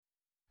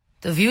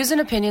The views and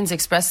opinions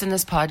expressed in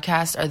this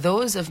podcast are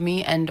those of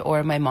me and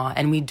or my ma,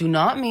 and we do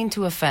not mean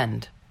to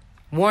offend.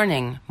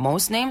 Warning,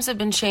 most names have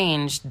been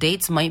changed,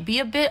 dates might be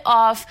a bit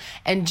off,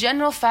 and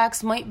general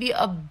facts might be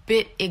a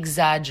bit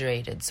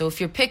exaggerated. So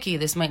if you're picky,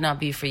 this might not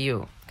be for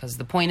you, because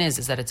the point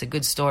is that it's a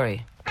good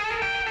story.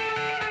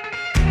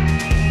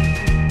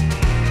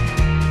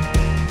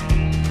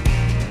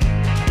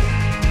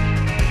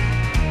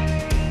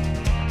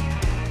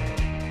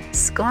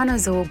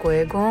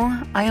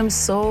 I am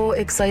so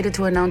excited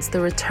to announce the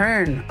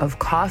return of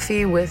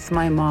Coffee with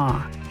My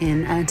Ma.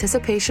 In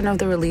anticipation of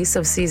the release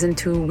of Season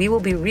 2, we will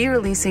be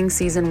re-releasing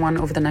Season 1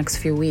 over the next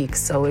few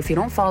weeks. So if you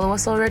don't follow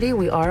us already,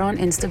 we are on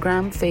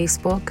Instagram,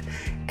 Facebook,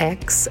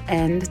 X,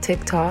 and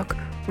TikTok.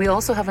 We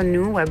also have a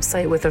new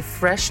website with a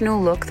fresh new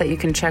look that you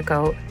can check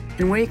out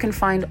and where you can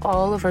find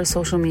all of our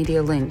social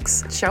media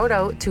links. Shout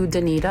out to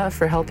Danita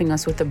for helping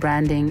us with the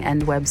branding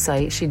and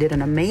website. She did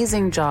an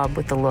amazing job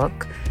with the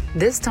look.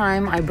 This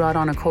time, I brought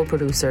on a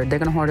co-producer,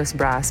 Degan Hortus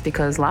Brass,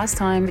 because last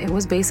time it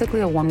was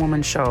basically a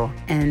one-woman show.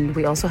 And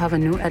we also have a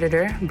new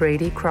editor,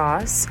 Brady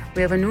Cross.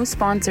 We have a new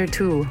sponsor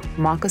too,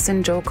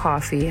 Moccasin Joe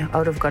Coffee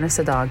out of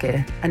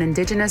Gunnesadage, an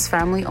indigenous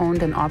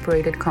family-owned and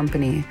operated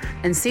company.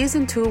 And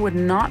Season 2 would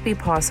not be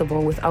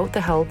possible without the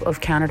help of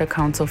Canada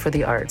Council for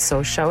the Arts.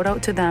 So shout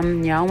out to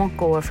them,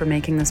 Nyawakoa, for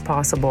making this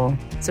possible.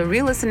 So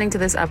re-listening to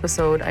this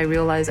episode, I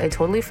realized I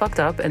totally fucked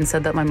up and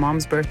said that my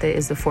mom's birthday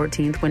is the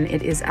 14th when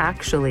it is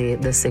actually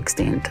the 16th.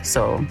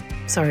 So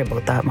sorry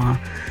about that, Ma.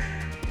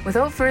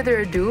 Without further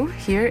ado,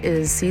 here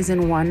is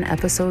Season 1,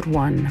 Episode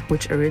 1,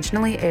 which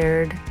originally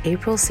aired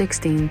April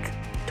 16th,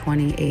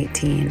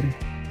 2018.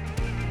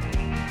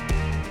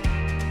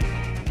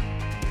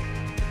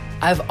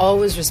 I've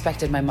always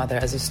respected my mother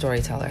as a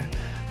storyteller.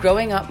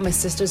 Growing up, my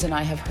sisters and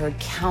I have heard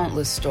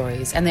countless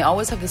stories, and they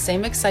always have the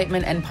same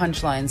excitement and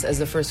punchlines as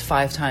the first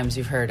 5 times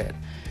you've heard it.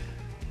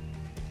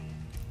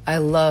 I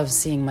love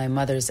seeing my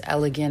mother's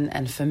elegant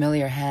and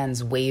familiar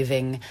hands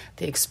waving,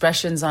 the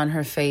expressions on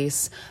her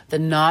face, the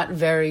not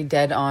very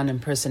dead-on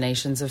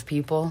impersonations of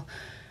people,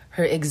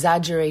 her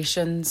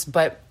exaggerations,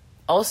 but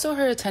also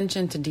her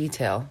attention to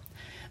detail,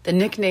 the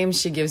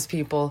nicknames she gives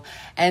people,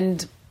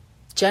 and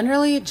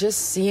generally just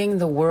seeing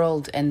the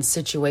world and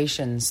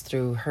situations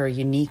through her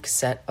unique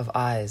set of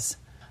eyes.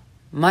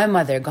 My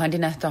mother,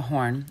 Gandinetta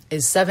Horn,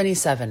 is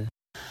 77.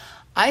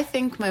 I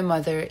think my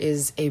mother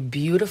is a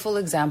beautiful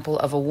example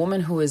of a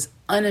woman who is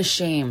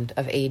unashamed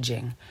of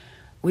aging.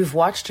 We've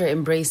watched her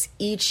embrace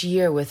each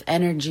year with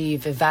energy,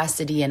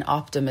 vivacity, and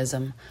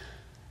optimism.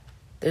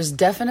 There's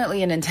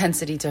definitely an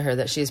intensity to her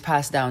that she has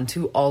passed down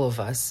to all of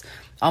us,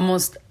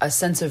 almost a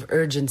sense of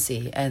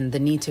urgency and the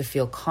need to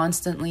feel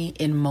constantly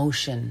in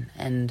motion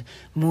and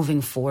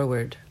moving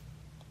forward.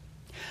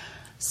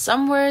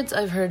 Some words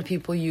I've heard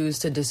people use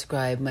to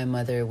describe my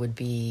mother would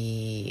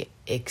be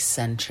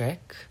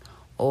eccentric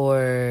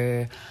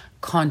or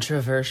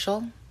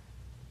controversial.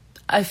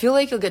 I feel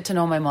like you'll get to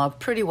know my mom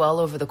pretty well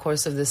over the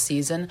course of this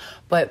season,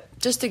 but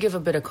just to give a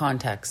bit of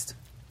context.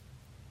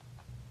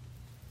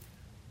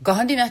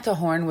 Gandinetta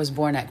Horn was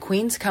born at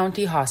Queens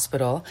County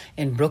Hospital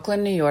in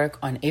Brooklyn, New York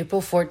on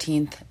April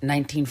 14th,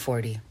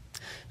 1940.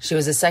 She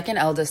was the second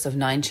eldest of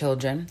 9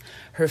 children.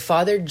 Her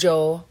father,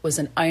 Joe, was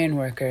an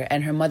ironworker,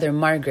 and her mother,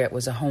 Margaret,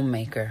 was a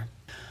homemaker.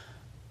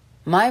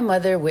 My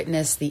mother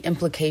witnessed the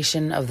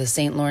implication of the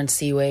St. Lawrence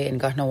Seaway in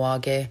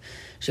Kahnawake.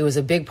 She was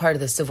a big part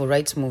of the civil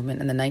rights movement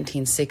in the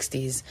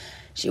 1960s.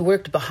 She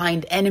worked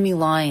behind enemy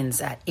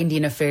lines at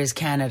Indian Affairs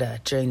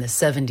Canada during the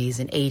 70s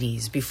and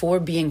 80s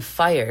before being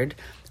fired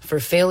for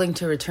failing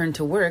to return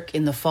to work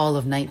in the fall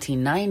of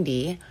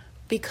 1990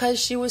 because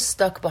she was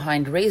stuck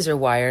behind razor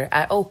wire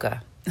at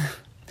Oka.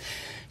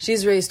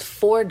 She's raised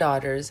 4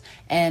 daughters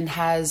and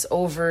has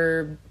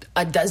over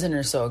a dozen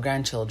or so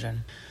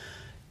grandchildren.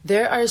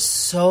 There are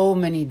so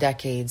many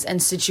decades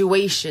and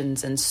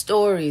situations and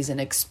stories and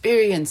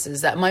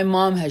experiences that my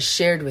mom has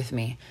shared with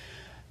me.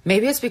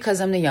 Maybe it's because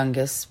I'm the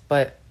youngest,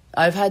 but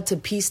I've had to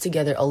piece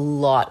together a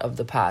lot of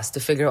the past to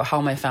figure out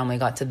how my family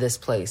got to this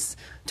place,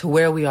 to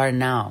where we are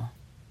now.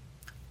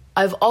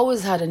 I've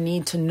always had a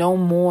need to know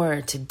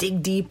more, to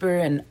dig deeper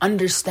and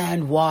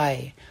understand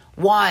why.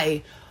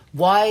 Why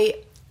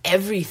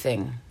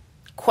everything?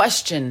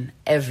 Question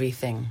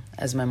everything,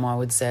 as my mom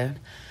would say.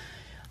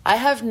 I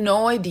have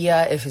no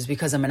idea if it's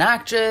because I'm an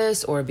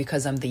actress or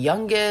because I'm the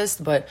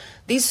youngest, but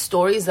these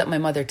stories that my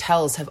mother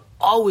tells have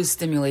always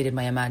stimulated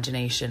my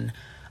imagination.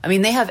 I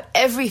mean, they have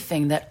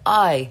everything that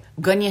I,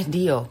 Ganyet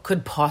Dio,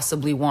 could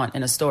possibly want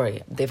in a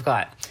story. They've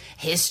got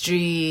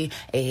history,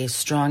 a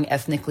strong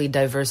ethnically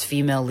diverse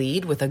female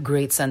lead with a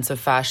great sense of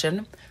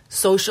fashion,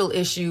 social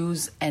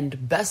issues,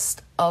 and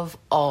best of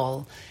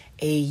all,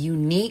 a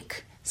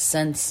unique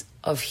sense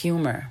of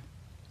humor.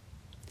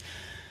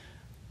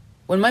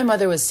 When my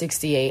mother was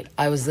 68,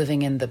 I was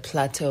living in the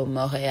Plateau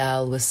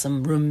Montreal with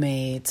some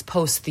roommates,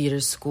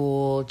 post-theater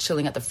school,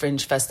 chilling at the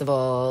Fringe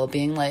Festival,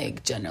 being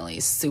like generally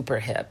super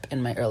hip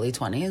in my early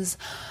 20s.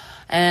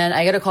 And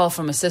I get a call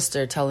from a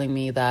sister telling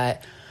me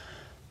that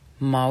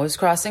Ma was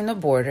crossing the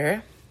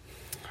border,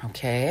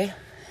 okay,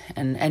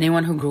 and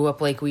anyone who grew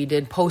up like we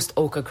did,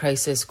 post-Oka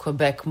crisis,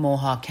 Quebec,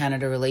 Mohawk,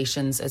 Canada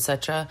relations,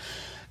 etc.,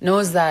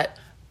 knows that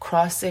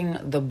crossing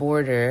the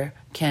border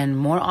can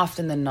more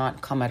often than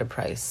not come at a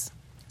price.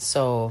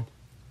 So,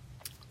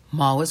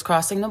 Ma was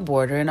crossing the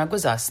border in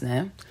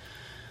Aguesasne,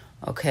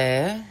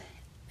 okay,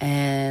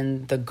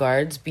 and the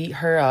guards beat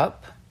her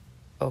up,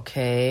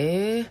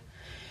 okay,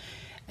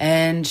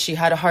 and she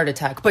had a heart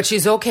attack, but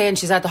she's okay and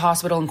she's at the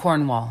hospital in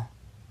Cornwall.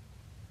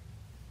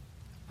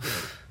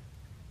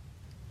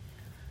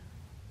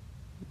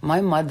 My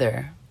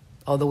mother,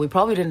 although we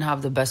probably didn't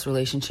have the best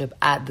relationship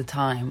at the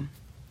time,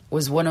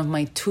 was one of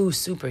my two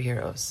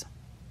superheroes.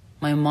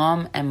 My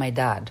mom and my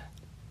dad.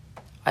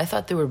 I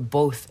thought they were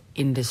both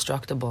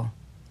indestructible.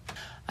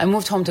 I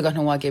moved home to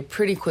Kahnawake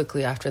pretty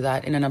quickly after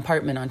that in an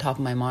apartment on top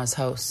of my ma's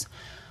house.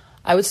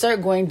 I would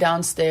start going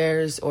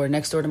downstairs or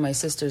next door to my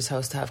sister's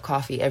house to have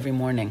coffee every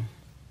morning.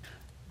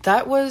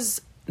 That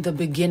was the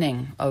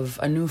beginning of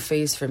a new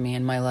phase for me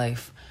in my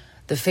life.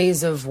 The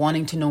phase of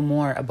wanting to know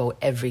more about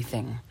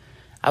everything.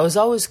 I was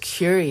always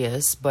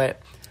curious, but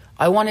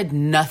I wanted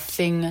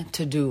nothing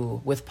to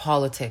do with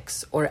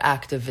politics or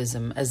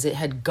activism, as it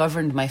had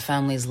governed my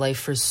family's life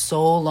for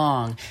so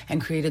long and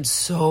created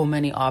so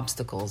many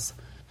obstacles.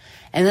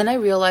 And then I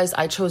realized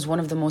I chose one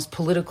of the most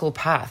political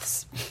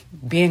paths,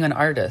 being an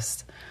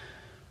artist.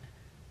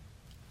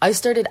 I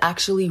started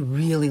actually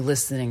really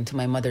listening to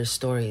my mother's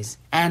stories,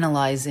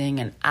 analyzing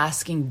and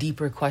asking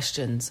deeper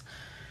questions.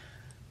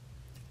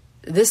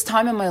 This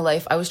time in my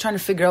life, I was trying to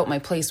figure out my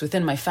place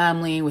within my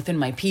family, within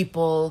my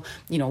people,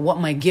 what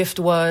my gift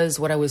was,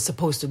 what I was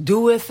supposed to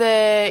do with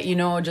it,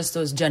 just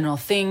those general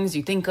things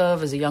you think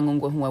of as a young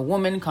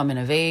woman coming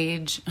of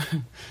age.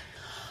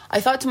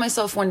 I thought to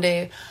myself one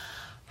day,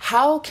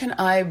 how can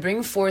I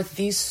bring forth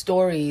these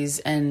stories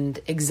and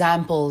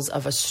examples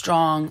of a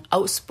strong,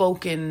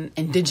 outspoken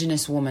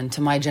Indigenous woman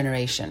to my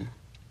generation?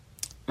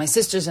 My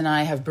sisters and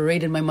I have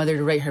berated my mother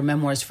to write her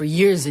memoirs for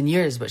years and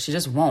years, but she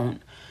just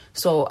won't.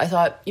 So I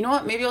thought, you know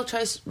what, maybe I'll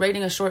try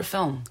writing a short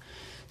film.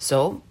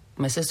 So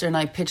my sister and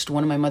I pitched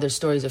one of my mother's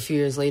stories a few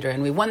years later,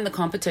 and we won the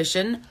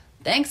competition.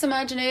 Thanks,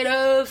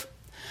 Imaginative.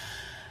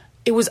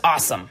 It was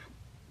awesome.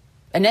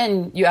 And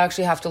then you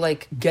actually have to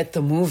get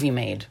the movie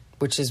made,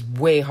 which is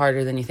way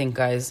harder than you think,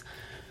 guys.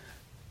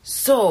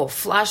 So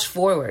flash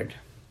forward.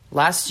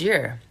 Last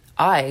year,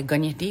 I,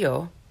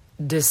 Ganyetillo,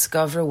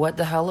 discover what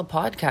the hell a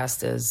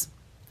podcast is.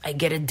 I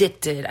get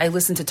addicted. I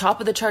listen to top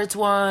of the charts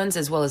ones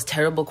as well as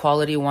terrible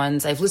quality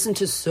ones. I've listened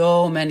to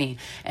so many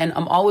and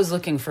I'm always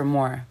looking for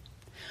more.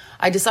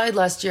 I decided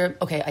last year,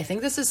 okay, I think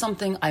this is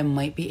something I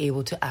might be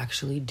able to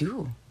actually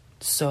do.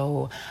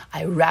 So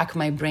I rack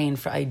my brain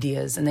for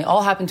ideas and they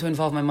all happen to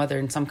involve my mother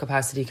in some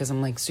capacity because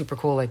I'm super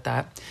cool like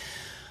that.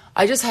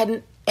 I just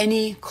hadn't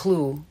any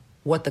clue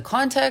what the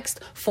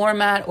context,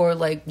 format, or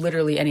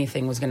literally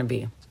anything was going to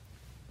be.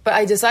 But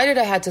I decided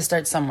I had to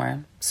start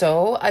somewhere.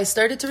 So I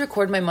started to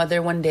record my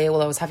mother one day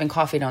while I was having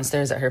coffee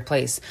downstairs at her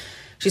place.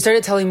 She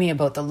started telling me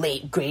about the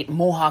late, great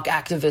Mohawk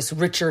activist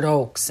Richard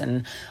Oakes,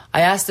 and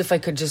I asked if I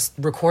could just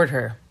record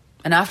her.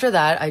 And after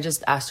that, I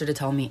just asked her to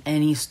tell me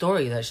any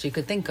story that she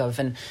could think of,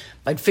 and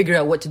I'd figure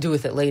out what to do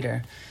with it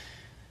later.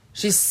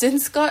 She's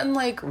since gotten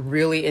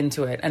really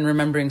into it and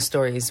remembering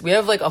stories. We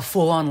have a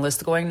full-on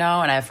list going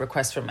now, and I have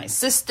requests from my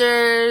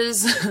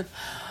sisters.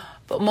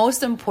 But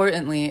most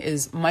importantly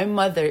is my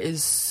mother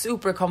is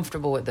super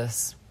comfortable with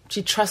this.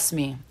 She trusts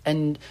me,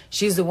 and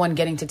she's the one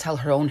getting to tell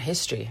her own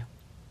history.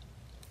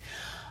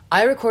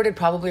 I recorded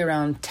probably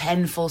around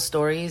 10 full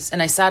stories,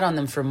 and I sat on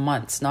them for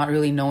months, not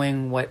really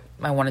knowing what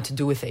I wanted to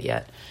do with it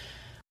yet.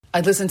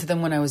 I'd listen to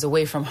them when I was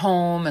away from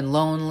home and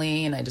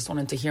lonely, and I just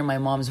wanted to hear my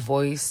mom's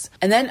voice.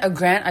 And then a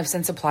grant I've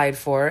since applied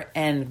for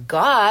and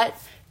got,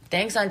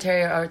 thanks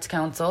Ontario Arts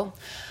Council,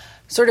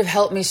 sort of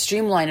helped me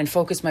streamline and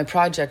focus my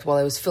project while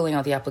I was filling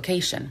out the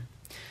application.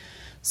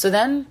 So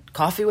then,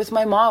 Coffee with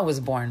My Ma was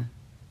born.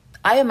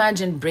 I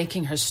imagined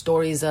breaking her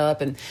stories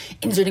up and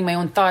inserting my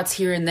own thoughts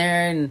here and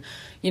there and,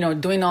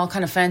 doing all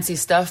kind of fancy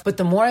stuff. But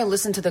the more I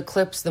listened to the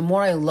clips, the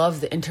more I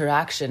loved the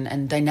interaction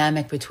and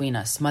dynamic between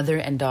us, mother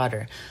and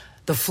daughter.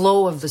 The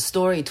flow of the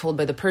story told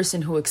by the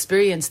person who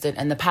experienced it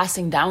and the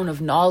passing down of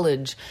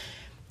knowledge.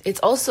 It's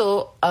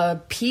also a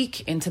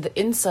peek into the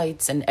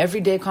insights and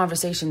everyday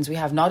conversations we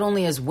have, not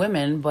only as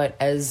women, but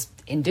as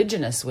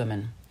Indigenous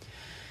women.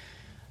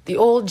 The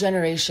old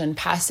generation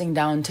passing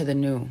down to the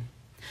new.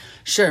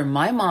 Sure,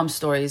 my mom's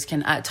stories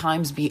can at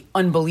times be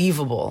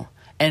unbelievable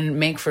and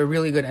make for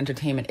really good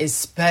entertainment,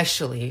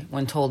 especially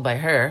when told by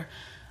her.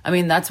 I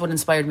mean, that's what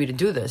inspired me to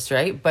do this,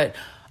 right? But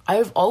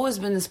I've always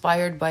been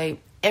inspired by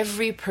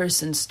every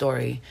person's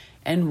story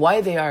and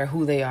why they are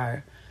who they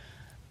are.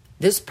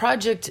 This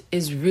project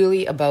is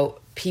really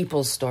about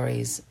people's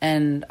stories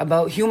and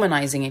about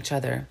humanizing each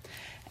other.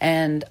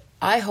 And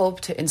I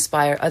hope to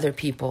inspire other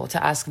people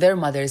to ask their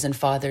mothers and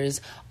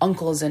fathers,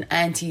 uncles and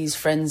aunties,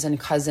 friends and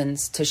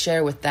cousins to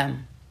share with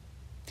them.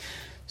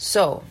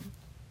 So,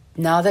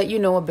 now that you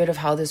know a bit of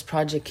how this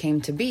project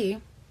came to be,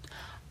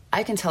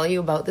 I can tell you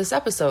about this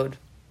episode.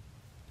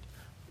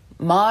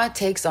 Ma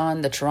takes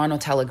on the Toronto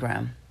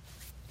Telegram.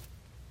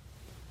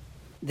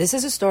 This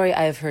is a story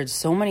I have heard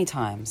so many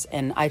times,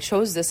 and I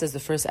chose this as the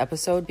first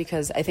episode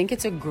because I think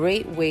it's a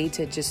great way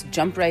to just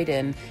jump right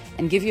in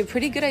and give you a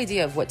pretty good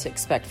idea of what to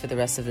expect for the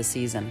rest of the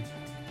season.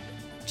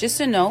 Just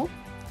a note,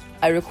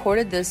 I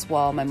recorded this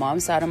while my mom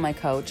sat on my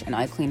couch and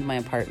I cleaned my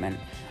apartment.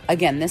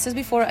 Again, this is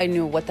before I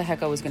knew what the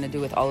heck I was going to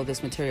do with all of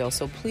this material,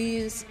 so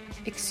please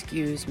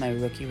excuse my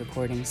rookie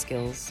recording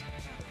skills.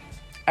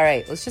 All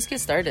right, let's just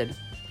get started.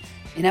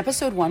 In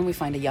episode 1, we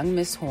find a young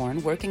Miss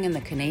Horn working in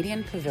the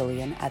Canadian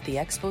Pavilion at the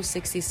Expo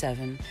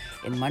 67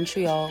 in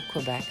Montreal,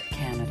 Quebec,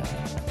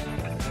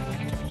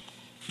 Canada.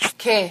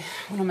 Okay,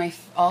 one of my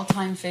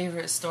all-time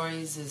favorite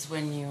stories is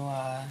when you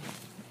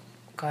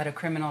got a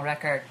criminal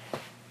record.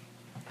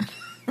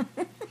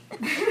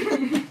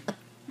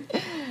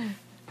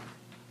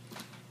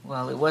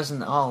 Well, it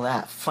wasn't all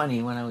that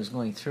funny when I was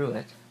going through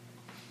it.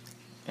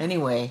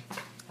 Anyway,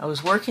 I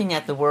was working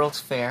at the World's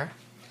Fair,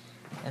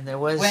 and there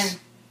was... When?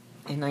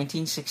 In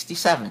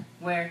 1967.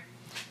 Where?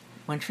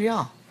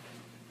 Montreal.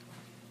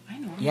 I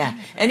know. Yeah.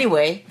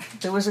 Anyway,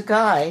 there was a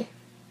guy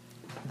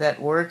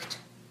that worked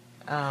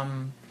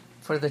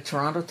for the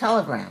Toronto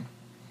Telegram.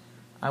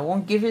 I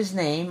won't give his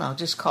name. I'll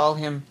just call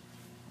him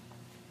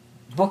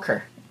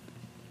Booker.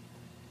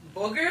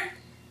 Booger?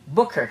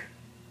 Booker.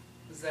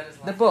 Is that his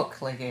last The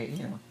book, like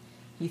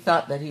he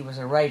thought that he was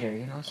a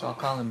writer, so I'll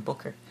call him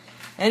Booker.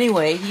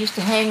 Anyway, he used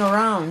to hang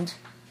around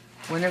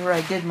whenever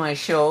I did my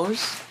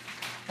shows,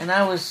 and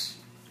I was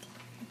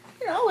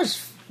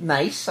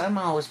nice. I'm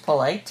always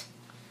polite.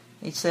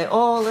 He'd say,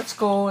 "Oh, let's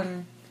go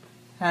and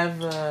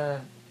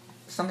have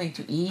something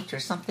to eat or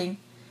something."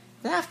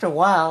 Then after a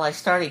while, I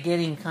started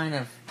getting kind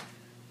of,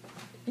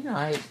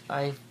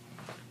 I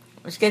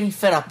was getting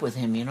fed up with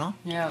him, Yeah,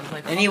 it was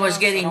like, and he was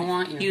I don't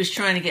want you. he was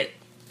trying to get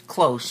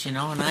close, and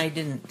I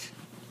didn't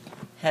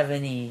have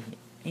any,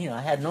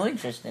 I had no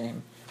interest in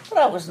him, but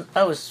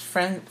I was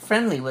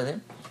friendly with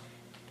him.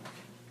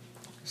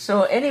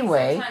 So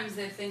anyway, sometimes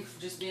they think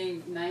just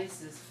being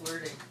nice is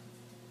flirting.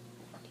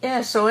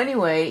 Yeah. So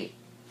anyway,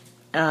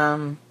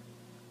 I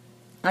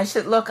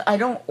said, "Look, I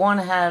don't want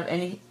to have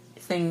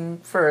anything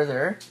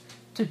further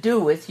to do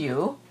with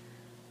you,"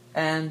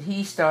 and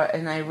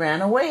I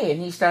ran away, and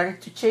he started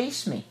to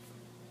chase me.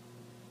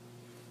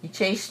 He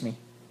chased me.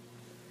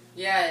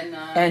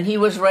 Yeah, and he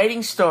was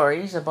writing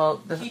stories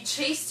about the. He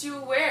chased you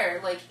where?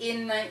 Like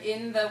in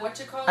the what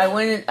you call it?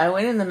 I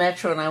went in the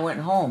metro and I went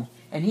home,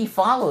 and he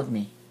followed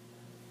me.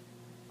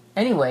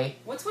 Anyway.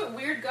 What's with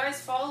weird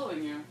guys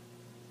following you?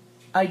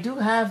 I do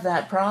have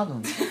that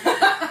problem.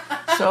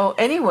 So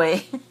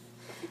anyway,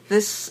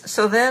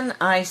 so then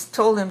I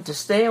told him to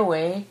stay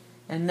away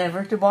and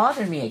never to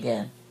bother me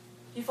again.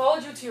 He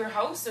followed you to your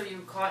house, or you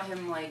caught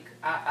him like?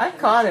 I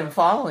caught him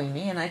following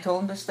me, and I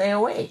told him to stay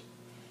away.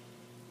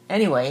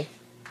 Anyway,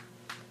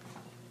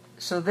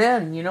 so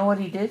then you know what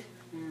he did?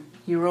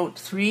 He wrote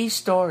 3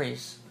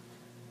 stories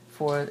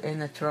in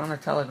the Toronto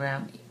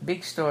Telegram,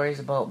 big stories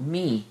about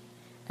me.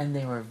 And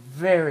they were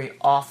very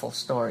awful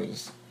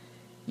stories.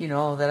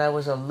 That I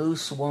was a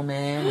loose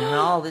woman and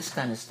all this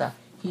kind of stuff.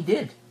 He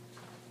did.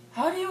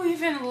 How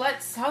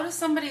does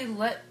somebody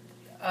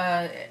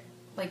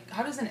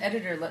how does an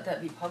editor let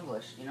that be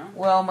published,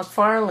 Well,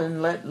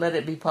 McFarlane let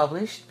it be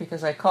published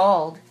because I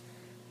called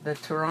the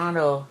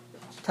Toronto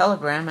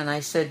Telegram and I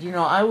said,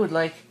 I would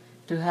like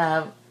to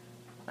have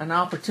an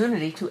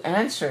opportunity to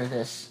answer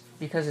this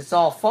because it's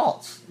all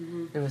false.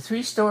 Mm-hmm. There were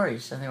 3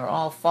 stories and they were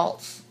all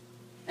false.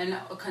 And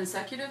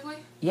consecutively?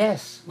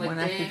 Yes. Like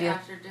day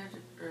after day?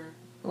 Or?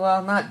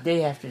 Well, not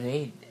day after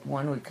day.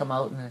 One would come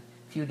out and a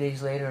few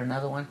days later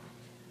another one.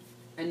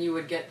 And you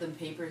would get them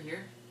paper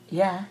here?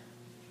 Yeah.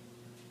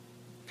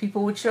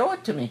 People would show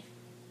it to me.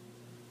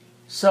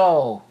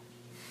 So,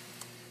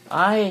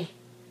 I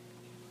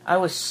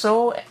was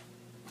so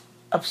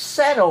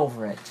upset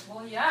over it.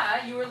 Well,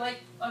 yeah, you were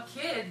like a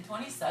kid,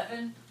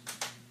 27.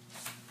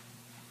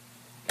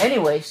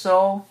 Anyway,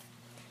 so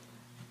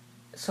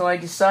I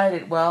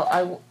decided,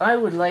 well, I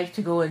would like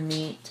to go and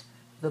meet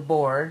the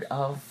board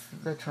of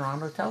the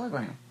Toronto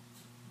Telegram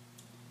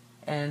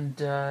and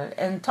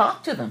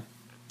talk to them.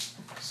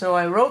 So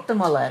I wrote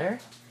them a letter,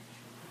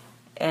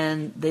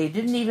 and they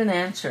didn't even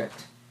answer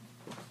it.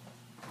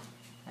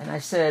 And I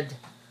said,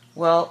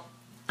 well,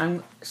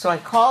 so I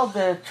called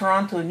the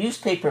Toronto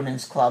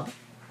Newspapermen's Club,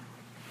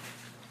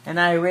 and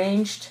I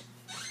arranged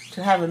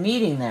to have a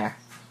meeting there.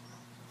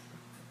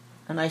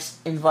 And I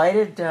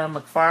invited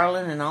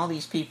McFarlane and all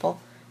these people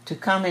to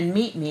come and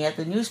meet me at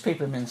the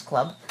Newspapermen's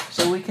Club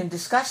so we can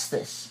discuss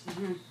this.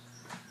 Mm-hmm.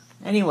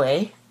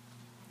 Anyway,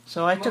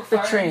 so I took the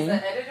train.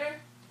 McFarlane's the editor?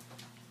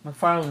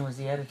 McFarlane was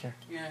the editor.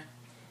 Yeah.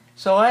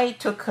 So I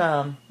took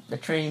the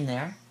train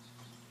there,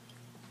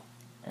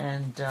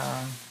 and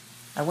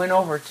I went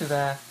over to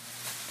the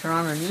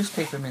Toronto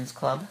Newspapermen's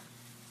Club.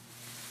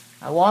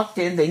 I walked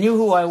in. They knew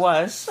who I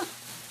was.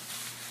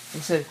 They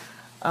said,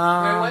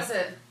 where was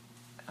it?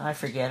 I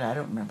forget. I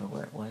don't remember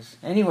where it was.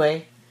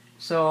 Anyway,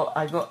 so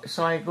I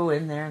go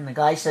in there, and the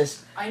guy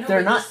says,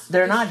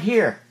 "They're not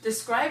here."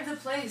 Describe the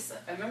place.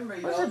 I remember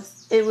you.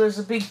 It was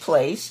a big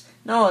place.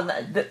 No,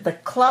 the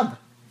club.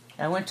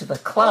 I went to the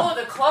club. Oh,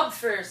 the club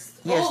first.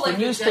 Yes, oh, like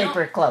the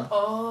newspaper club.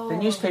 Oh. The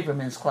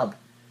newspapermen's club.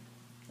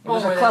 It Oh,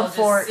 was where a they'll club just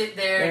for sit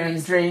there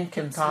and drink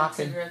and smoke talk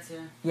and cigarettes, yeah.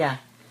 yeah.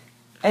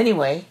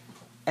 Anyway,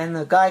 and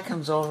the guy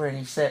comes over and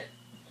he said,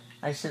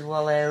 I said,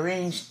 well, I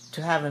arranged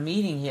to have a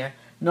meeting here.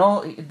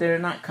 No, they're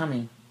not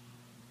coming.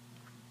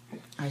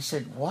 I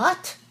said,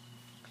 what?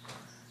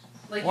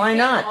 Like Why you came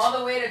not? all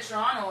the way to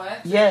Toronto, eh?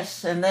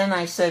 Yes, and then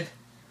I said,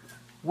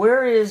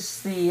 where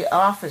is the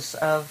office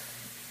of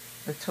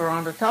the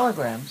Toronto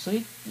Telegram? So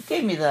he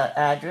gave me the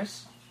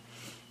address.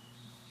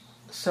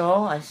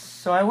 So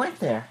I went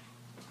there.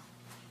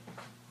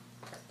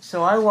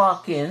 So I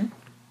walk in,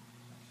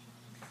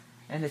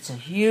 and it's a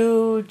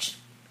huge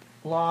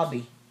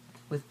lobby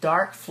with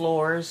dark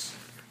floors,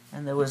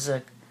 and there was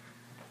a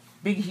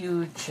big,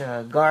 huge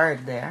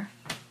guard there.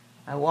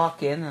 I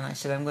walk in, and I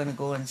said, I'm going to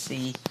go and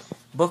see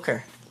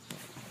Booker.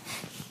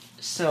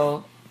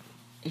 So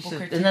he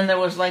said, and then there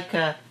was like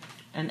an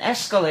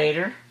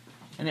escalator,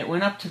 and it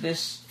went up to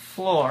this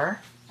floor,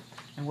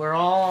 and where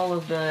all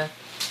of the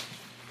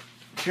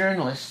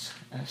journalists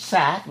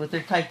sat with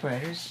their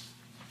typewriters,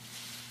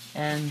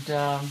 and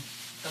the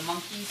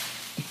monkeys.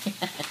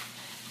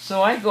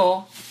 so I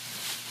go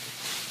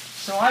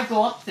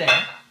up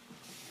there,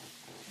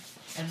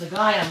 and the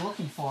guy I'm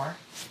looking for,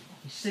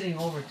 he's sitting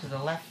over to the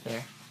left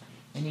there,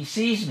 and he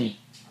sees me,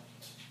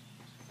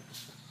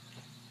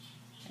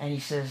 and he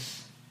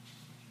says,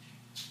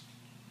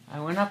 I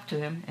went up to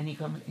him, and he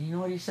comes, you know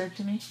what he said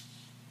to me?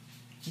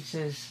 He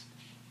says,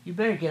 you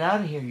better get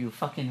out of here, you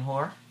fucking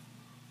whore.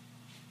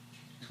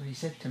 That's what he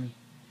said to me.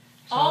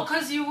 So, Oh,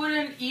 because you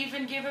wouldn't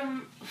even give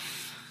him...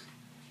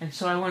 and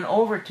so I went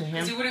over to him.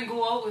 Because you wouldn't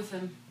go out with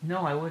him.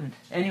 No, I wouldn't.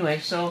 Anyway,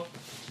 so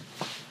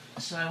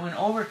I went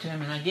over to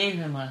him and I gave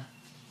him a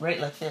right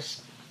like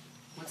this.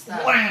 What's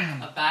that?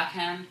 Wham! A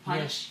backhand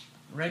punch? Yes,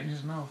 right in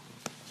his mouth.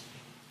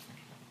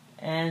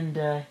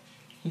 And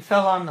he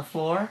fell on the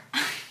floor,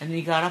 and then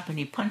he got up and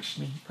he punched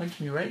me. He punched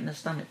me right in the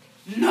stomach.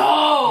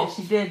 No! Yes,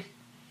 he did.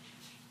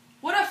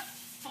 What a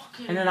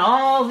fucking... And then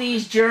all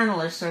these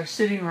journalists are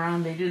sitting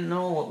around. They didn't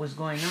know what was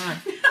going on.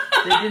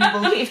 They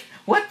didn't believe.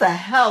 What the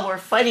hell? We're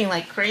fighting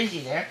like crazy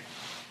there.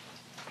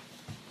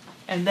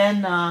 And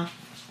then,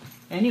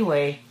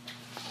 anyway,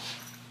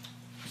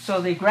 so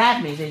they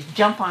grab me. They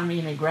jump on me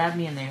and they grab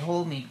me and they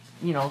hold me,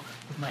 you know,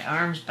 with my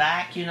arms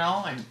back, you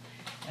know.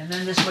 And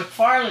then this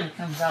McFarlane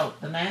comes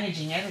out, the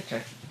managing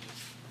editor.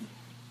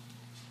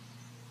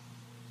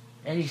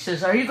 And he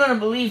says, are you going to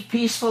believe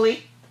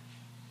peacefully?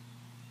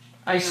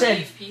 I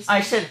said,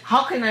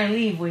 how can I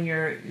leave when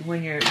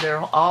they're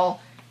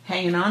all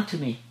hanging on to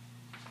me?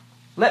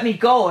 Let me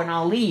go and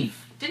I'll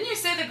leave. Didn't you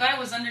say the guy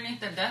was underneath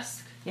the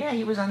desk? Yeah,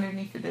 he was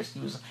underneath the desk.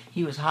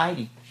 He was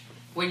hiding.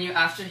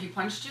 After he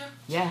punched you?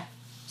 Yeah.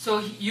 So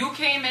you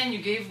came in,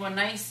 you gave one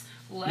nice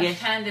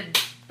left-handed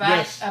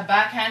Yes.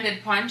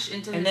 backhanded punch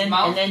into his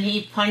mouth. And then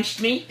he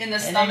punched me in the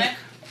stomach.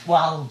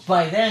 Well,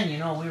 by then, you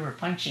know, we were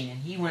punching,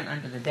 and he went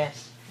under the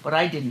desk, but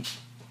I didn't.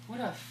 What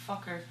a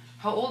fucker!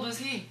 How old was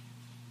he?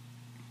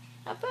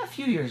 About a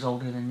few years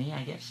older than me,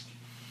 I guess.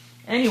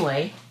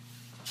 Anyway,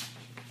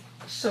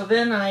 so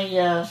then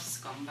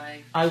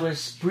Scumbag. I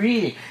was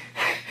breathing.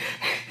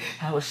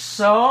 I was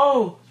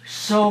so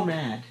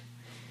mad.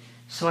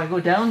 So I go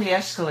down the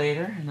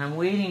escalator, and I'm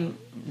waiting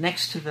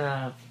next to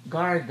the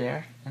guard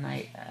there, and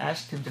I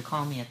asked him to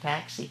call me a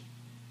taxi.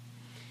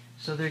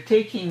 So they're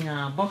taking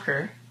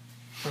Booker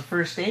for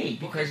first aid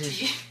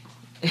because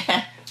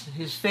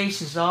his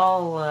face is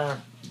all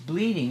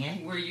bleeding.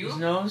 Eh? Were you? His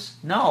nose?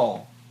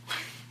 No.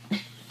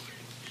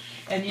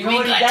 And you know ain't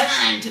what he got does?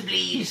 time to bleed.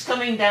 He's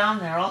coming down.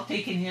 They're all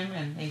taking him,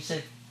 and they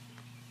said,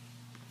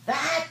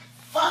 "That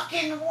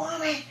fucking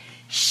woman,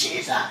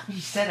 she's a..." He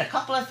said a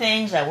couple of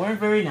things that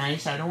weren't very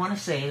nice. I don't want to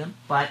say them,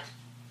 but...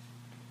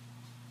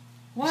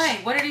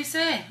 Why? What did he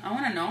say? I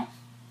want to know.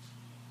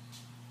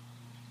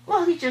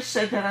 Well, he just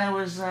said that I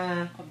was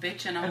a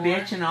bitch and a whore.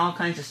 bitch and all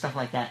kinds of stuff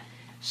like that.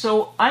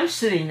 So I'm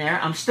sitting there.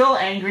 I'm still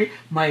angry.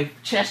 My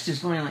chest is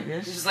going like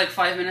this. This is like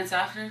 5 minutes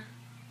after?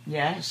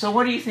 Yeah. So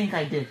what do you think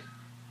I did?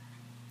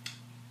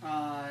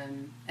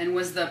 And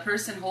was the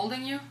person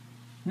holding you?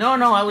 No.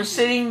 I was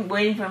sitting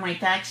waiting for my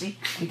taxi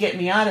to get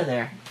me out of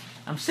there.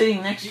 I'm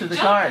sitting next to the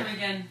jumped guard. him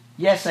again.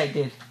 Yes, I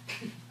did.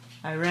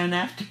 I ran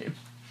after him.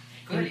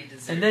 Good, he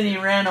deserves And then he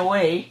it. ran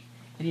away,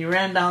 and he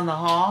ran down the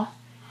hall,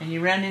 and he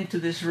ran into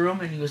this room,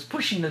 and he was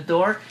pushing the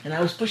door, and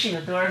I was pushing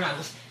the door, and I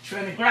was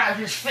trying to grab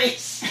his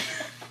face.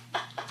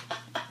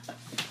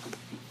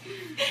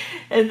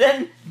 And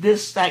then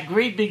that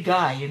great big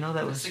guy, you know,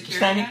 that was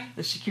standing,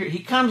 the security,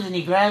 he comes and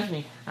he grabs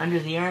me under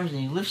the arms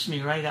and he lifts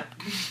me right up,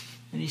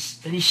 and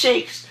he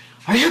shakes.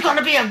 "Are you going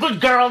to be a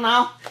good girl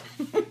now?"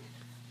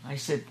 I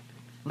said,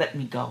 "Let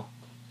me go."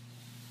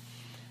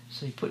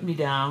 So he put me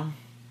down,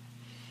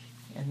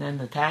 and then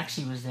the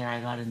taxi was there. I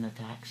got in the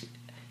taxi.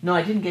 No,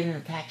 I didn't get in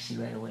a taxi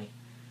right away.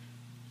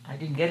 I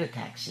didn't get a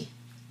taxi.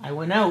 I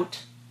went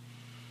out,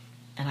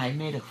 and I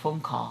made a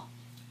phone call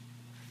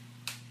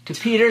to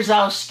Peter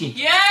Zowski.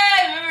 Yeah,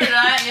 I remember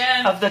that,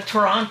 yeah. Of the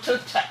Toronto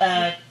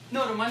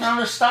No, the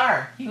Toronto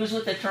Star. He was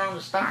with the Toronto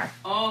Star.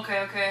 Oh,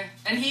 okay.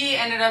 And he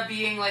ended up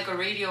being like a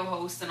radio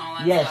host and all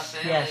that Yes,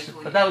 stuff. yes.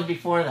 Like, But that was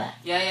before that.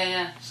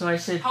 Yeah. So I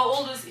said, How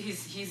old is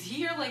he's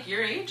here like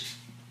your age?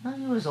 well,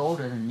 he was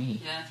older than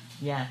me. Yeah.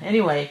 Yeah.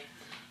 Anyway,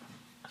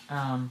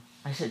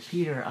 I said,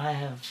 Peter, I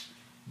have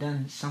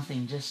done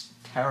something just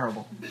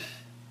terrible.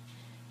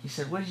 He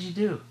said, what did you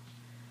do?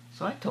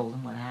 So I told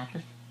him what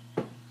happened.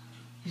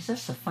 He says,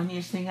 that's the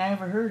funniest thing I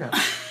ever heard of.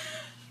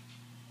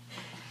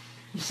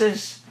 He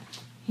says,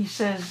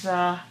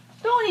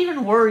 don't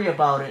even worry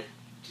about it.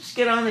 Just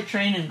get on the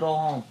train and go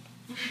home.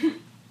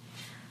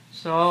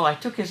 So I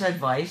took his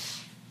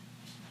advice,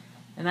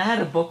 and I had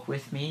a book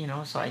with me,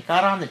 so I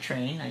got on the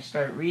train, I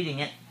started reading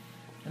it,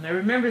 and I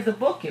remember the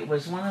book. It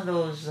was one of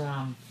those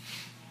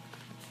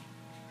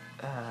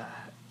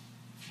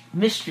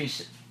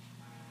mysteries.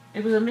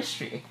 It was a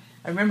mystery.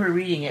 I remember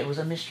reading it. It was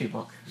a mystery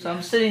book. So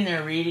I'm sitting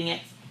there reading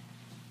it,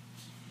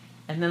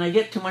 and then I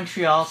get to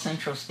Montreal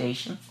Central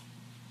Station,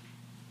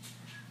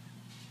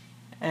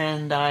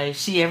 and I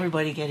see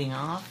everybody getting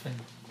off, and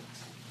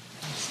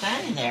I'm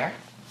standing there,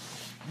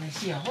 and I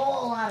see a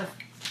whole lot of,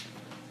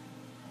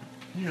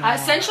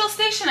 Central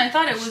Station? I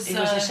thought it was... It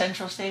was a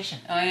Central Station.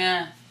 Oh,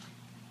 yeah.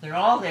 They're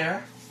all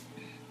there,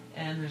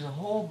 and there's a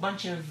whole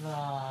bunch of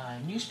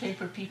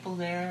newspaper people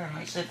there, and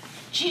I said,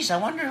 geez, I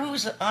wonder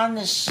who's on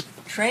this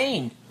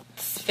train.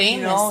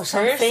 Famous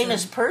some person.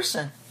 famous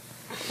person.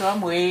 So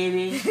I'm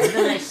waiting, and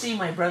then I see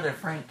my brother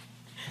Frank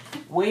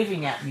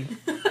waving at me.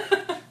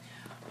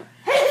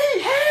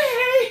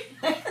 Hey!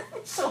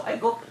 So I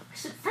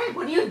said, Frank,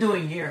 what are you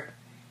doing here?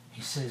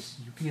 He says,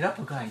 you beat up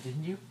a guy,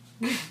 didn't you?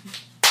 I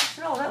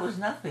said, oh, that was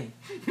nothing.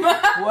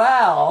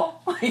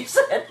 Well, he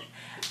said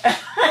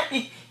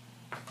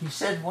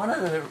one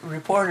of the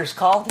reporters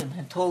called him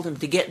and told him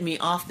to get me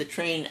off the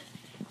train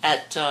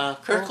at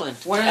Kirkland,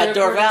 One of at the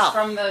Dorval.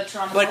 From the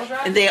Toronto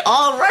Telegraph? And they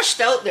all rushed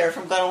out there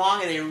from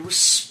Gunnawong, and they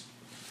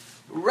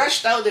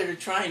rushed out there to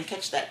try and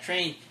catch that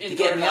train to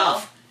get me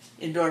off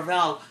in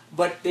Dorval,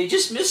 but they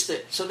just missed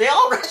it. So they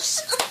all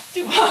rushed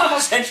to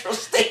Central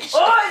Station.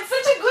 Oh, it's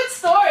such a good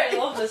story. I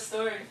love this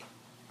story.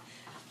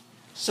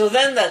 So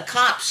then the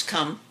cops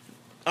come,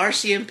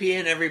 RCMP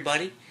and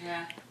everybody,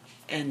 Yeah.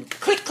 and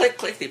click,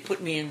 they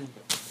put me in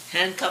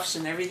handcuffs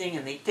and everything,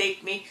 and they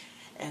take me.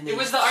 And they It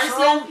was the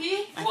throw-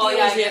 RCMP? I I think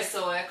it was guess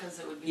so, because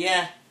it would be...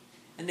 Yeah,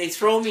 and they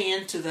throw me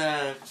into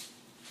the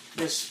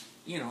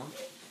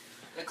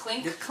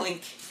clink? the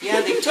clink.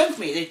 Yeah, they took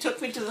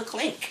me to the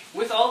clink.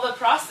 With all the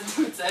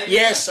prostitutes.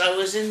 Yes, I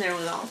was in there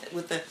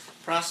with the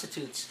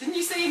prostitutes. Didn't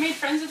you say you made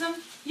friends with them?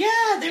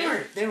 Yeah,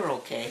 they were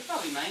okay. They're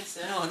probably nice,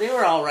 yeah. No, they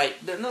were all right.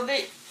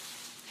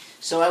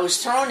 So I was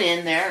thrown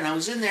in there, and I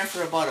was in there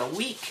for about a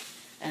week,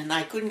 and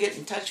I couldn't get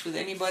in touch with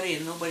anybody,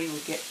 and nobody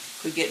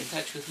could get in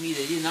touch with me.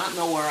 They did not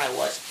know where I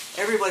was.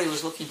 Everybody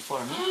was looking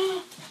for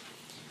me,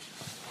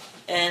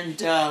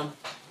 and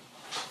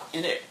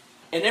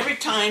every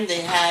time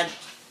they had,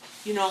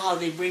 how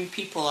they bring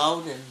people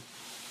out and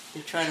they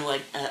try to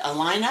a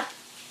lineup.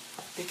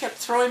 They kept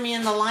throwing me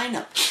in the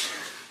lineup.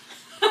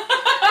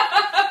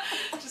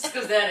 Just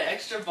because they had an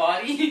extra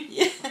body?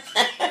 Yeah.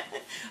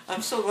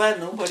 I'm so glad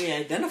nobody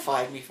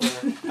identified me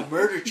for a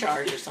murder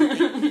charge or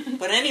something.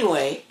 But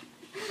anyway,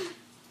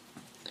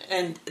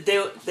 and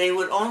they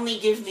would only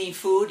give me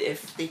food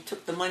if they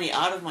took the money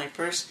out of my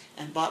purse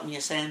and bought me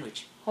a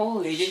sandwich.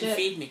 Holy They didn't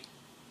feed me.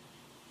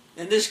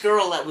 And this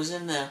girl that was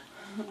in the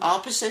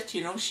opposite,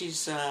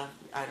 she's, I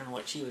don't know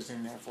what she was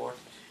in there for.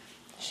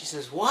 She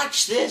says,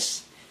 watch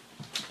this.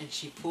 And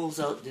she pulls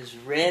out this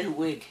red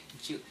wig.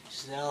 She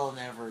says, they'll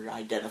never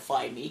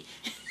identify me.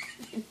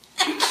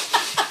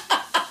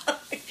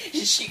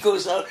 She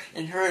goes out,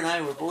 and her and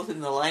I were both in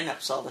the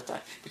lineups all the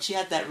time. But she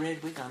had that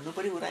red wig on.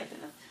 Nobody would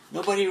identify.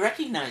 Nobody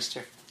recognized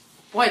her.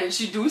 Why, did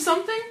she do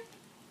something?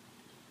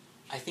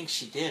 I think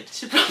she did.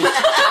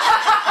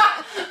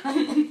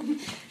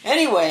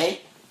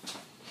 Anyway,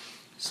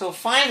 so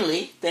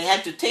finally, they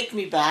had to take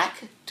me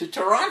back to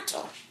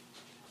Toronto,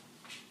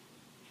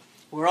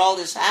 where all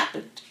this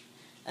happened.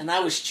 And I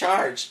was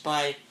charged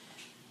by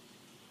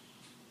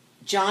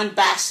John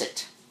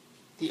Bassett,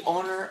 the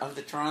owner of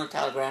the Toronto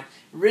Telegram,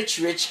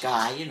 rich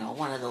guy,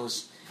 one of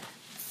those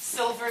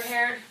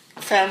Silver-haired?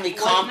 family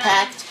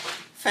compact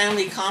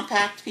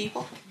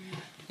people.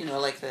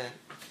 Like the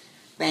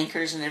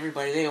bankers and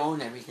everybody, they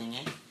own everything,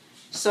 eh?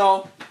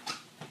 So,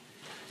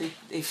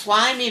 they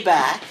fly me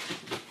back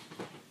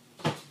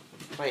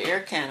by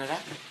Air Canada,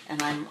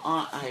 and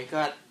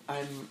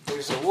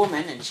there's a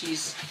woman, and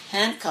she's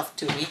handcuffed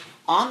to me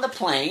on the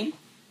plane,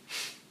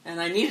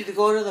 and I needed to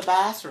go to the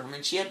bathroom,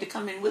 and she had to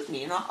come in with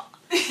me, In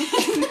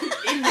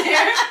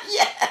there?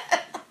 Yeah.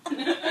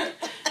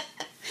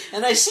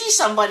 And I see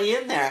somebody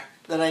in there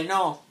that I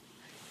know.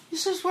 He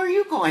says, where are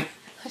you going?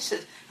 I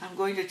said, I'm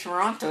going to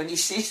Toronto. And he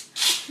sees,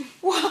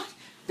 what?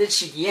 Then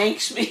she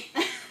yanks me.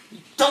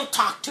 Don't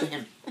talk to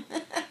him.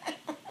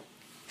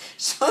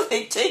 So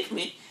they take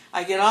me.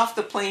 I get off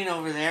the plane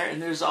over there,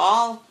 and there's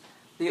all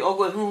the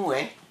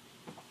Ogwahunwe.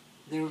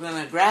 They were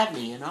going to grab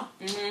me,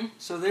 Mm-hmm.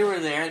 So they were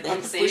there. They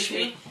had to push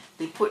me.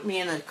 they put me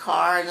in a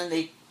car, and then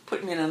they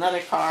put me in another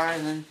car,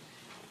 and then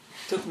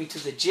took me to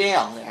the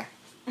jail there.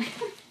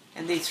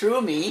 And they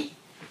threw me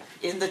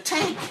in the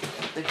tank,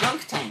 the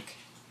drunk tank.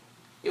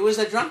 It was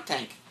a drunk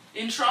tank.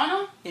 In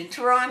Toronto? In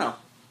Toronto.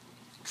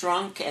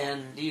 Drunk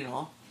and,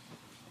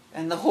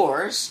 and the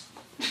whores.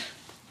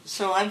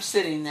 So I'm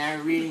sitting there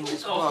reading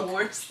this book. The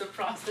whores, the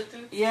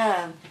prostitutes?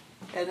 Yeah.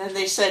 And then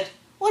they said,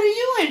 "What are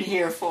you in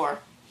here for?"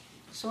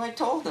 So I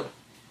told them,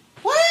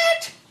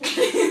 "What?" They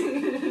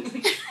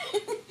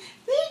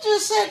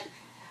just said,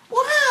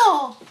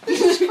 "Wow,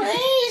 this is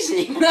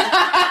crazy."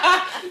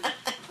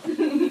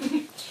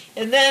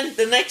 And then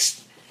the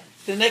next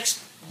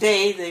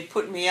day they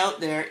put me out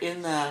there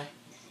in the,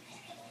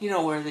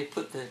 where they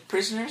put the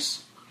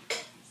prisoners,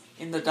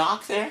 in the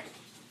dock there.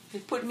 They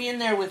put me in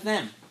there with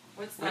them.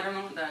 I don't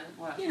know what that is.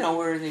 What?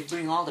 Where they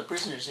bring all the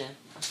prisoners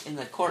in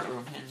the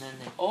courtroom, and then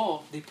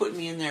they put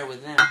me in there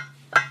with them.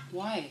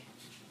 Why?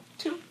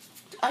 To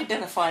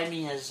identify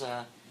me as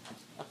a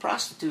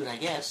prostitute, I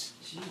guess.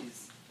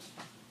 Jeez.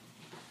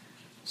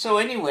 So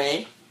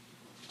anyway,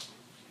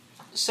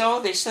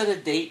 they set a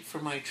date for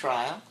my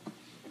trial.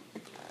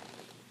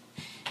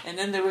 And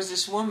then there was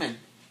this woman.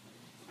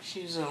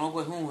 She was an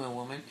Oklahoma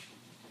woman.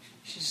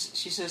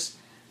 She says,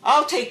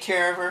 "I'll take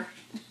care of her."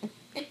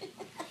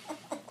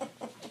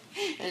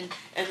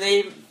 and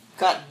they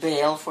got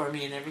bail for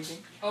me and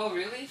everything. Oh,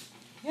 really?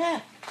 Yeah.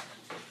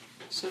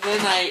 So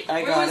then I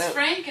got Where was out.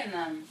 Frank and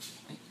them?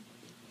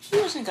 He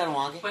was in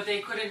Kahnawake. But they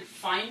couldn't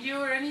find you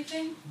or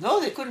anything? No,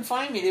 they couldn't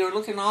find me. They were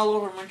looking all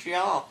over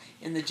Montreal,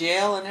 in the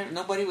jail, and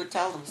nobody would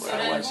tell them where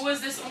I was. Who was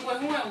this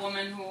Oklahoma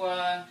woman who,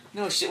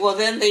 No, well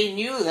then they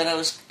knew that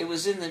it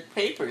was in the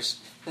papers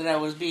that I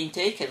was being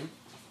taken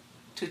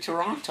to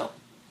Toronto.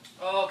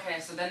 Oh,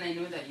 okay, so then they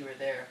knew that you were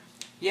there.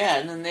 Yeah,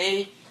 and then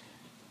they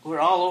were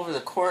all over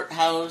the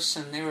courthouse,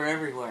 and they were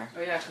everywhere.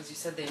 Oh, yeah, because you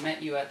said they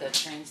met you at the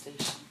train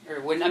station.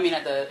 At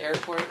the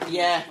airport.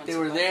 Yeah, they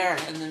were there,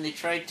 and then they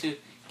tried to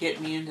get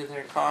me into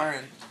their car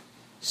and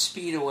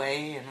speed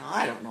away, and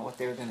I don't know what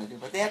they were going to do,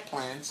 but they had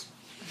plans.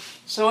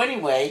 So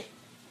anyway,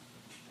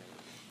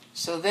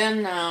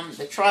 then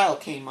the trial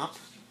came up,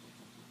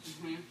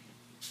 and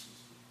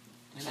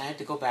I had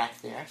to go back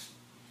there,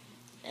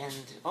 and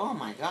oh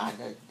my God,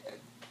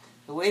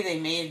 the way they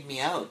made me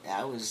out,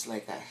 I was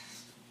like a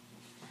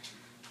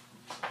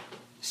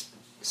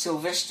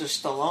Sylvester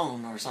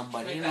Stallone or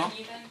somebody,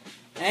 Like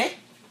Eh?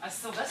 A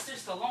Sylvester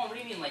Stallone? What do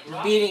you mean, like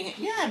rock? Beating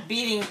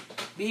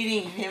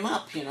him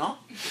up,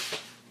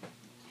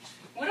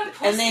 What a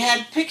pussy. And they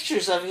had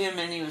pictures of him,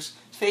 and his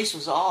face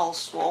was all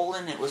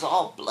swollen. It was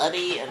all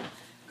bloody, and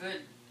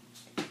Good.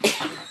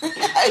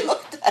 I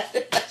looked at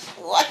it. I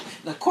said, "What?"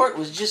 The court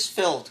was just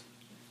filled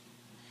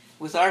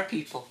with our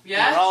people.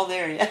 Yeah? They were all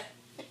there. Yeah.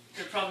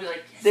 They're probably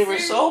like... They were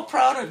so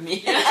proud of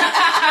me.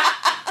 Yeah.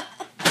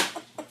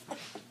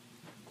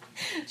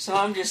 So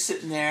I'm just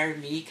sitting there,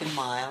 meek and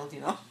mild,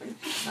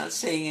 not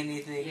saying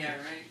anything. Yeah,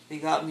 right. They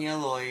got me a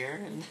lawyer,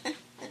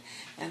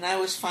 and I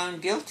was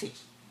found guilty.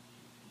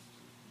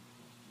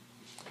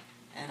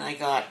 And I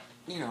got,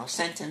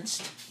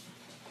 sentenced.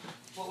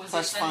 What was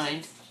Plus the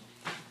fined. sentence?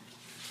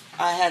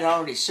 I had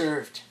already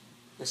served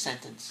the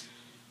sentence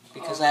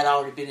because I had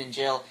already been in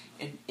jail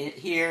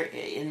here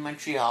in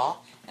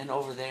Montreal and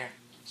over there.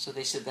 So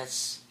they said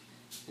there's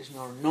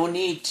no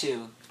need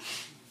to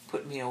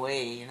put me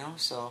away,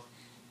 So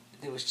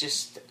there was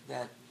just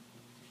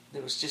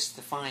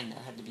the fine that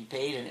had to be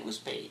paid, and it was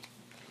paid.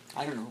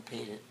 I don't know who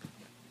paid it.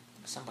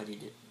 Somebody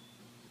did.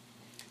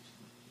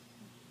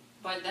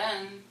 But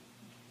then,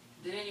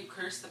 didn't you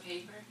curse the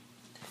paper?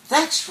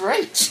 That's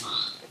right.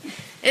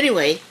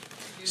 Anyway,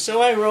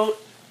 so I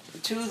wrote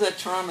to the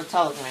Toronto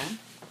Telegram,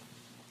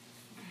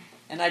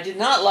 and I did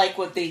not like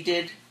what they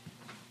did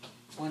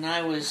when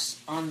I was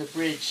on the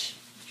bridge,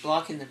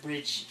 blocking the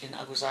bridge in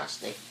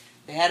Agusaste.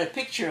 They had a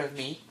picture of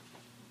me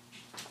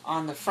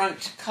on the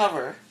front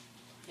cover.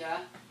 Yeah.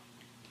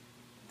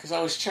 Because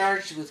I was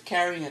charged with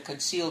carrying a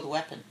concealed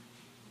weapon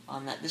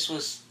on that. This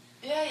was...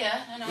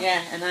 Yeah, I know.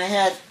 Yeah, and I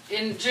had...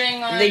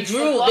 During they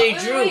drew...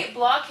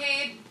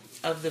 blockade...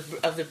 Of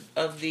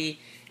the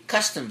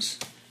customs.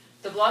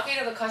 The blockade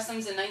of the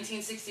customs in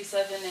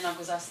 1967 in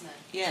Agusaste.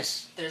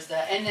 Yes. There's the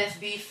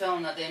NFB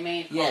film that they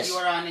made called Yes. You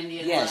Are on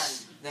Indian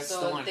Yes, Land. that's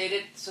so the one. They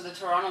did. So the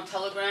Toronto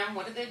Telegram,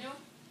 what did they do?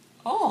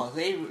 Oh,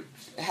 they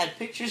had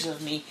pictures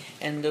of me,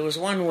 and there was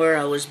one where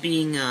I was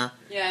being I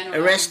know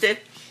arrested,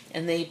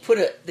 and they put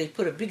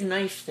a big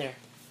knife there.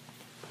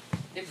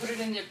 They put it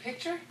in their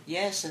picture?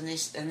 Yes,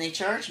 and they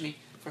charged me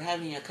for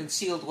having a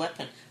concealed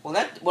weapon. Well,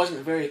 that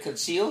wasn't very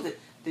concealed.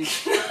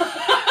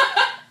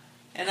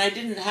 And I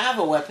didn't have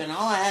a weapon.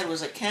 All I had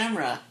was a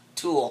camera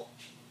tool,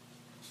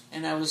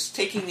 and I was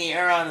taking the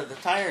air out of the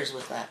tires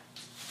with that.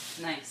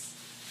 Nice.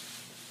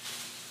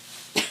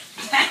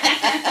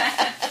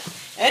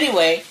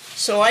 Anyway,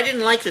 so I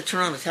didn't like the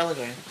Toronto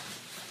Telegram.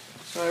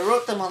 So I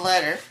wrote them a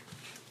letter,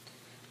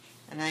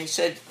 and I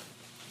said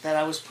that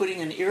I was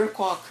putting an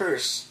Iroquois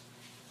curse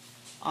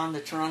on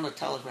the Toronto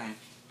Telegram.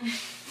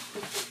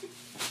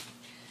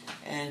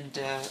 And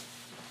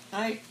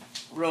I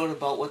wrote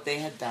about what they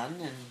had done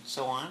and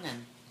so on,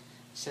 and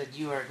said,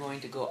 you are going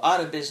to go out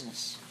of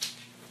business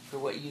for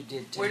what you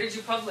did to Where me. did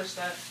you publish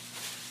that?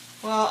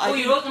 Well,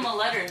 you wrote them a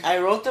letter. I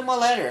wrote them a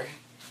letter,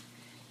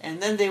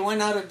 and then they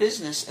went out of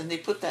business, and they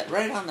put that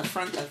right on the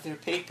front of their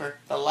paper,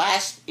 the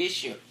last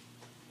issue,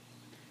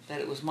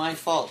 that it was my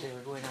fault they were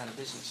going out of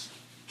business.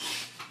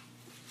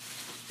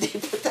 They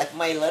put that in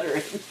my letter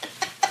in.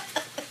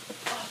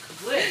 Oh,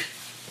 good.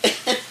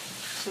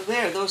 So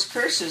there, those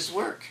curses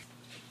work.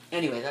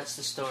 Anyway, that's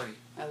the story.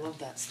 I love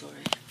that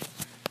story.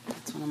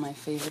 That's one of my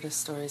favorite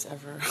stories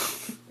ever.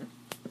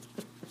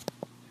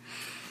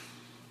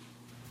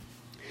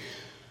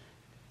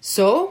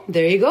 So,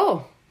 there you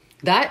go.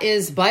 That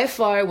is by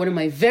far one of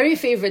my very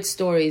favorite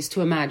stories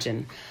to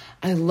imagine.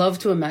 I love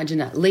to imagine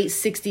that late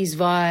 60s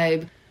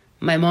vibe.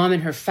 My mom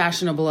in her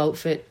fashionable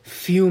outfit,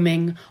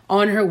 fuming,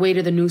 on her way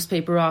to the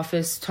newspaper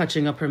office,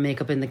 touching up her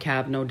makeup in the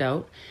cab, no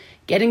doubt.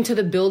 Getting to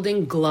the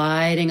building,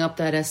 gliding up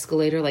that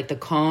escalator like the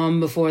calm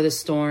before the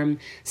storm,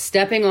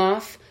 stepping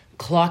off,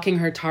 clocking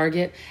her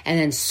target, and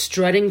then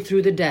strutting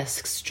through the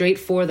desk straight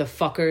for the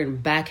fucker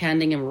and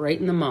backhanding him right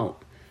in the mouth.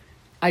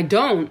 I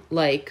don't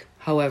like,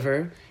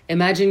 however,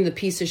 imagining the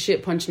piece of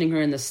shit punching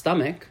her in the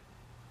stomach.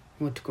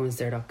 What goes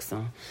there,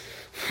 accent?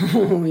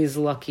 Oh, he's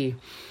lucky.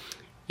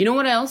 You know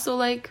what I also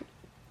like?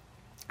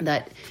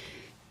 That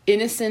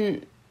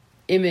innocent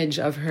image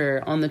of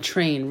her on the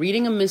train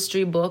reading a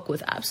mystery book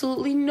with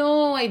absolutely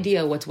no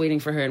idea what's waiting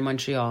for her in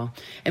Montreal.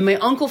 And my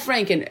Uncle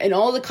Frank and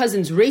all the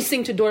cousins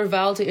racing to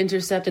Dorval to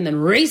intercept and then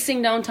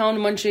racing downtown to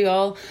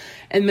Montreal.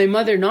 And my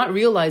mother not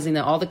realizing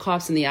that all the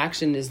cops and the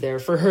action is there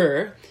for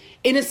her.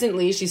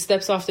 Innocently, she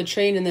steps off the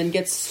train and then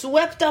gets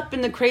swept up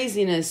in the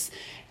craziness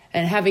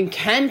and having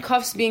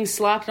handcuffs being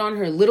slapped on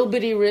her little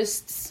bitty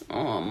wrists.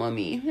 Oh,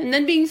 mummy. And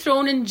then being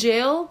thrown in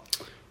jail.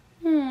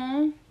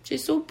 Aw,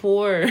 she's so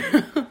poor.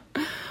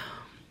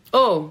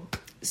 Oh,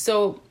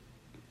 so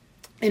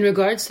in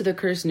regards to the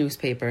cursed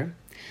newspaper,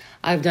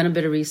 I've done a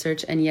bit of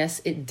research, and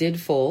yes, it did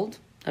fold.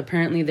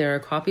 Apparently, there are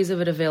copies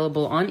of it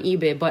available on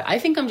eBay, but I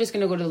think I'm just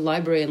going to go to the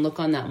library and look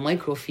on that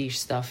microfiche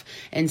stuff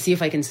and see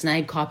if I can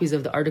snag copies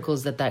of the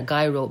articles that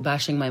guy wrote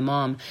bashing my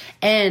mom,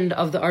 and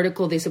of the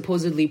article they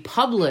supposedly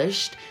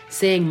published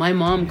saying my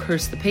mom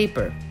cursed the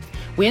paper.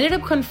 We ended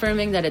up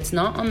confirming that it's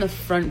not on the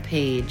front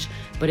page,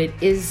 but it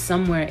is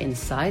somewhere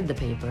inside the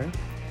paper.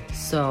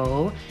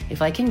 So,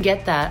 if I can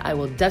get that, I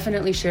will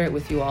definitely share it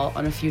with you all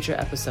on a future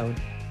episode.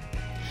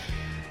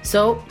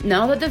 So,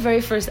 now that the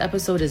very first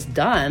episode is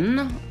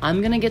done,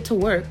 I'm going to get to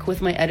work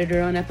with my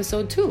editor on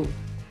episode 2.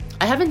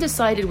 I haven't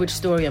decided which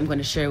story I'm going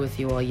to share with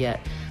you all yet,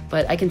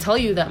 but I can tell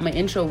you that my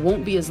intro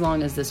won't be as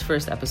long as this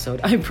first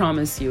episode, I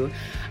promise you.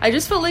 I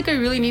just felt like I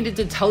really needed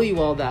to tell you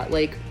all that,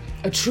 like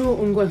a true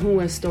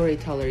Ungwahua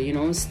storyteller, you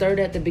know, start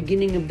at the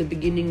beginning of the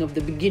beginning of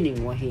the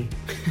beginning, wahi.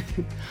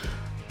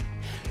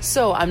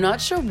 So, I'm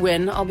not sure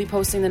when I'll be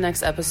posting the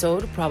next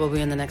episode,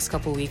 probably in the next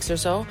couple weeks or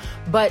so.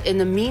 But in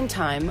the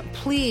meantime,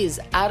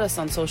 please add us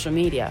on social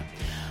media.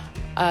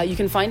 You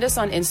can find us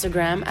on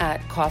Instagram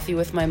at Coffee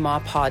with My Ma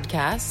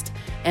Podcast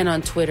and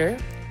on Twitter,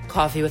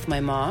 Coffee with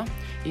My Ma.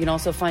 You can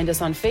also find us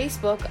on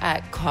Facebook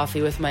at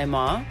Coffee with My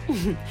Ma.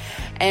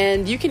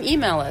 And you can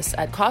email us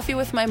at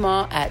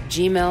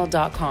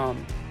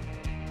coffeewithmyma@gmail.com.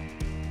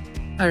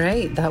 All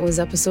right, that was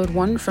episode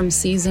 1 from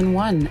season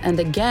 1. And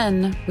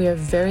again, we are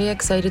very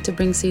excited to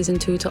bring season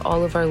 2 to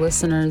all of our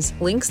listeners.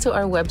 Links to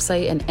our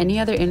website and any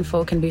other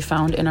info can be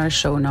found in our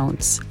show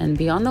notes. And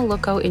be on the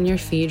lookout in your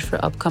feed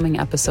for upcoming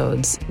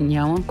episodes.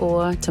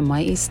 Nyawakoa to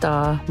my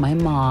ista, my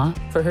ma,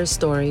 for her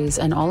stories,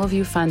 and all of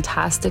you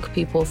fantastic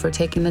people for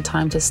taking the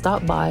time to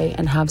stop by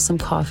and have some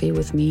coffee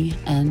with me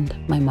and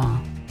my ma.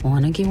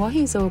 Wanagi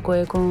wahi zo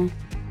koe ko.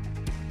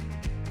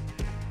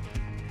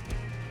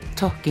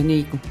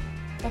 Tokiniku.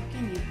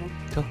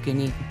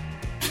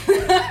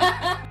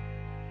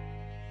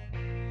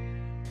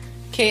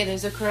 Okay,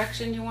 there's a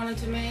correction you wanted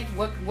to make.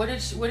 What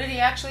did he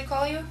actually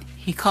call you?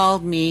 He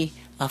called me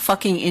a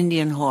fucking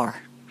Indian whore.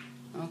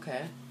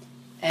 Okay.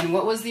 And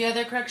what was the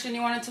other correction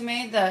you wanted to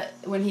make? That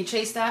when he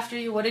chased after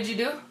you, what did you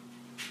do?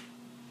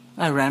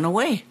 I ran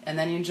away. And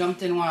then you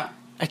jumped in what?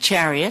 A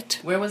chariot.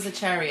 Where was the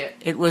chariot?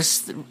 It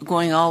was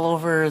going all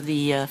over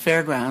the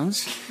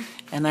fairgrounds,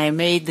 and I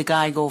made the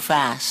guy go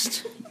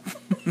fast.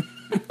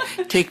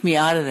 Take me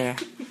out of there.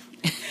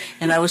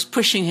 And I was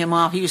pushing him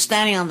off. He was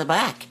standing on the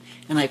back,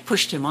 and I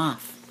pushed him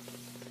off.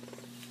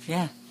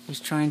 Yeah, I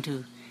was trying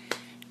to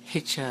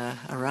hitch a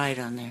ride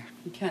on there.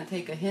 You can't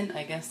take a hint,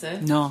 I guess, eh?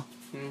 No.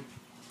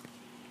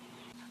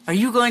 Are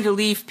you going to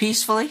leave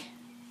peacefully?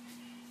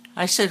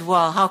 I said,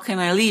 well, how can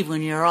I leave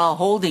when you're all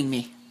holding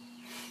me?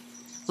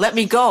 Let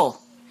me go.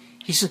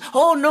 He said,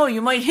 oh, no,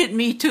 you might hit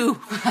me,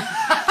 too.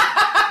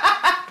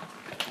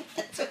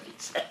 That's what he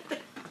said.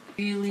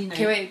 Really nice.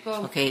 Okay, wait,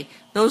 go. Okay,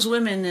 those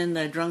women in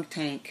the drunk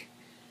tank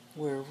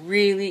were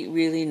really,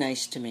 really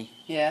nice to me.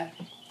 Yeah.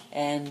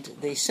 And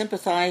they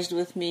sympathized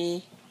with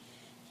me,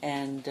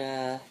 and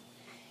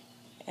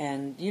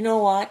you know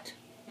what?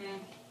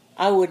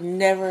 I would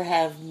never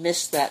have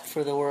missed that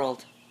for the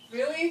world.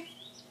 Really?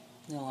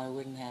 No, I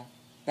wouldn't have.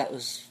 that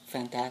was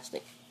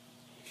fantastic.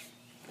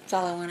 That's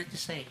all I wanted to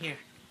say. Here.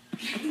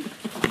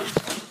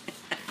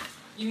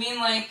 You mean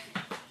like...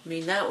 I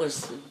mean, that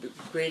was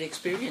a great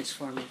experience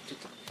for me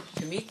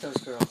to meet those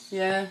girls.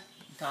 Yeah.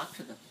 And talk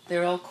to them. They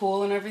were all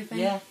cool and everything?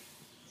 Yeah.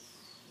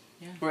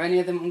 Were any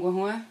of them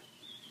Ngwahua?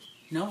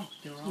 No,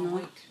 they were all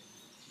white.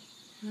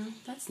 No,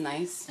 that's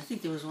nice. I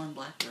think there was one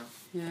black girl.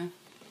 Yeah.